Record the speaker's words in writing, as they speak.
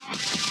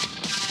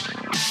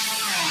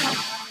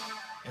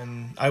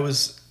I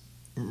was,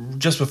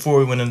 just before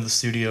we went into the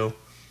studio,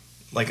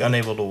 like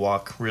unable to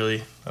walk,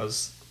 really. I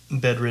was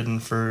bedridden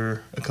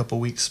for a couple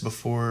weeks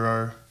before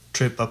our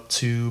trip up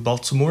to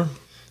Baltimore.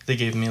 They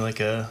gave me like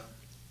a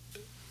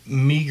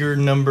meager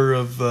number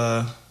of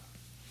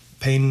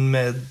pain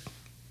med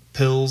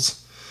pills.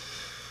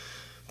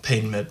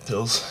 Pain med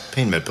pills.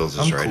 Pain med pills is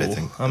I'm right, cool. I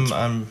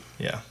think.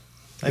 Yeah.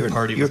 I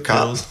party with cop.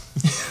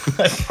 pills.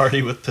 I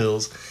party with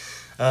pills.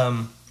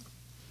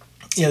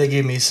 Yeah, they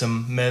gave me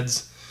some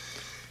meds.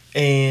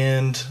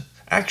 And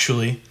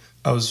actually,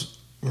 I was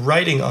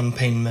writing on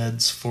pain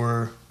meds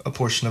for a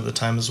portion of the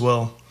time as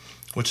well,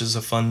 which is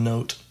a fun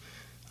note.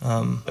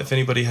 If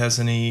anybody has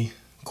any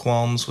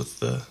qualms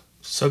with the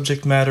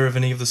subject matter of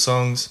any of the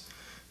songs,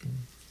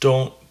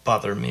 don't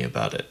bother me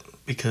about it,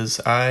 because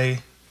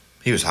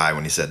He was high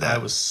when he said that. I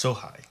was so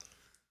high.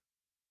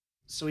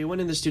 So we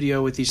went in the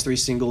studio with these 3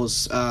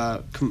 singles,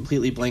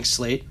 completely blank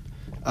slate.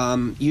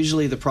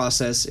 Usually the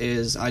process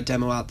is I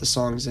demo out the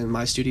songs in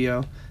my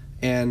studio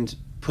and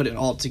put it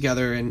all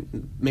together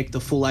and make the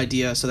full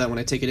idea so that when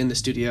I take it in the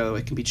studio,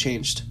 it can be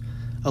changed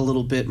a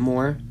little bit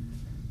more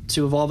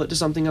to evolve it to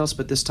something else.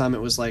 But this time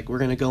it was like, we're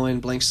going to go in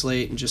blank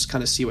slate and just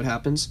kind of see what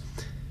happens.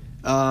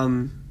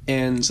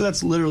 And So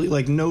that's literally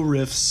like no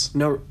riffs.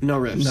 no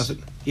riffs.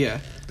 Nothing. Yeah.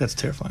 That's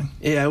terrifying.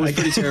 Yeah, it was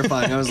pretty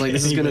terrifying. I was like,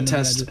 this is Can't going to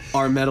even test imagine.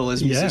 our metal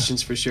as Yeah.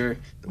 musicians for sure.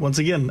 Once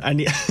again, I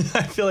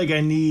feel like I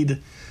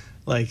need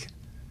like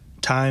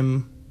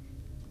time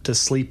to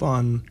sleep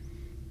on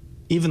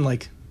even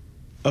like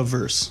a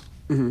verse.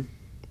 Mm-hmm.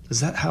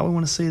 Is that how I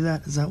want to say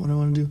that? Is that what I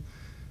want to do?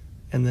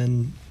 And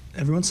then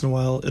every once in a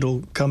while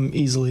it'll come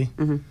easily.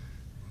 Mm-hmm.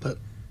 But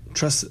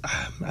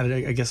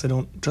I guess I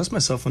don't trust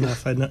myself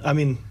enough. I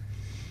mean,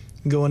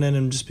 going in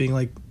and just being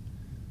like,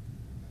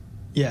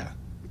 yeah,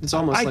 It's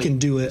almost I like can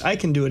do it. I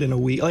can do it in a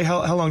week. Like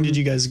how long did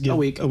you guys give? a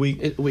week. A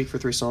week. A week for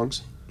 3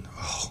 songs.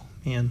 Oh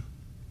man,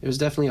 It was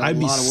definitely a I'd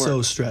be lot of work.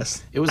 so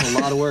stressed. It was a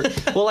lot of work.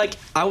 Well, like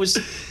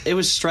it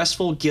was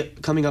stressful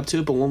coming up to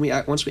it, but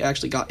once we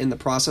actually got in the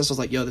process, I was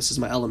like, yo, this is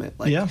my element.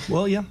 Like, Yeah.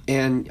 Well, yeah.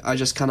 And I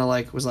just kind of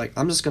like was like,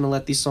 I'm just gonna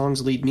let these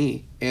songs lead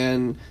me,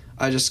 and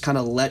I just kind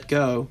of let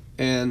go,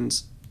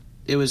 and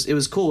it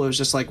was cool. It was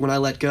just like when I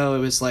let go, it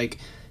was like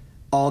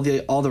all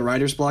the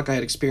writer's block I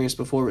had experienced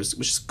before was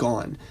just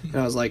gone, and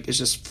I was like, it's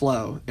just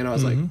flow, and I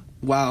was like,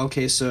 wow,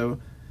 okay, so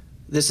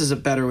this is a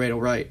better way to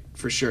write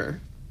for sure,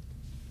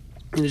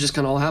 and it just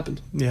kind of all happened.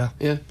 Yeah.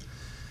 Yeah.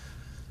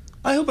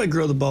 I hope I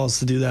grow the balls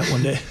to do that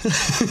one day.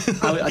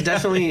 I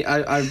definitely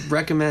I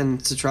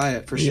recommend to try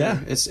it for sure. Yeah.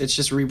 It's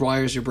just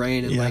rewires your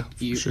brain and Yeah, like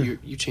for sure.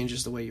 you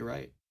changes the way you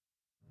write.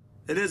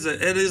 It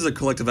is a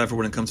collective effort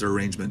when it comes to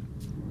arrangement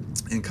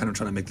and kind of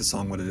trying to make the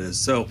song what it is.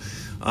 So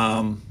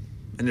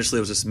initially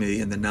it was just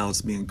me, and then now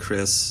it's me and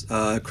Chris.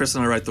 Chris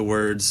and I write the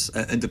words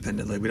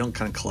independently. We don't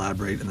kind of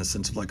collaborate in the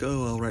sense of like,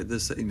 oh, I'll write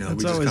this. You know, It's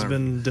we just always kind of,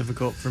 been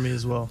difficult for me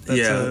as well. That's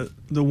Yeah.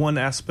 the one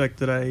aspect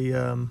that I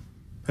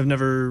have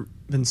never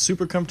been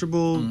super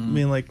comfortable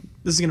being like,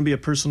 this is going to be a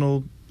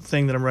personal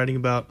thing that I'm writing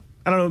about.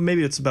 I don't know,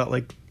 maybe it's about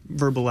like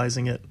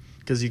verbalizing it,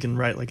 because you can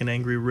write like an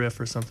angry riff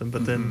or something,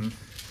 but then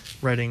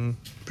writing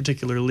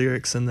particular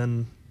lyrics and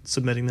then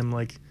submitting them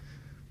like,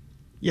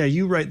 yeah,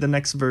 you write the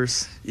next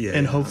verse,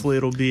 and hopefully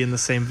it'll be in the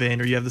same vein,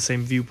 or you have the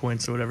same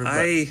viewpoints or whatever.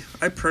 I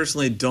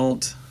personally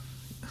don't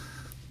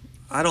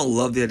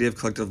love the idea of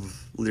collective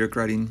lyric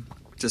writing,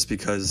 just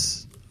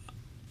because,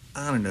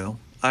 I don't know,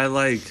 I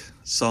like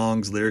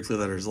songs lyrically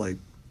that are like,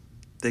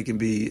 they can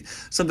be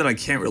something I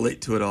can't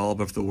relate to at all,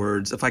 but for the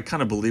words, if I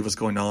kind of believe what's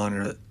going on,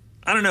 or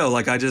I don't know,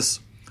 like I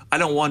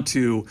don't want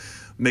to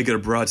make it a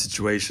broad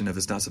situation if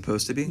it's not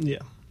supposed to be. Yeah.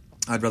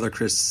 I'd rather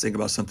Chris sing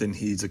about something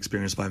he's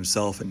experienced by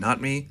himself and not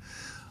me,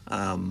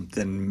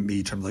 than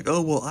me trying to like,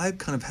 oh, well, I've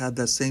kind of had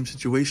that same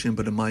situation,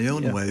 but in my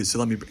own way. So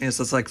let me. And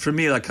so it's like, for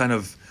me, that kind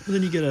of. But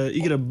then you get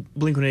a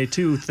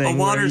Blink-182 thing.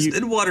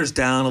 It waters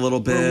down a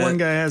little bit. Where one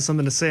guy has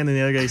something to say, and then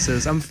the other guy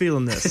says, "I'm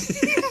feeling this."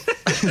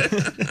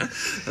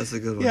 That's a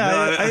good one. Yeah,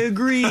 No, I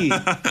agree.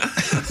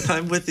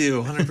 I'm with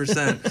you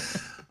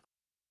 100%.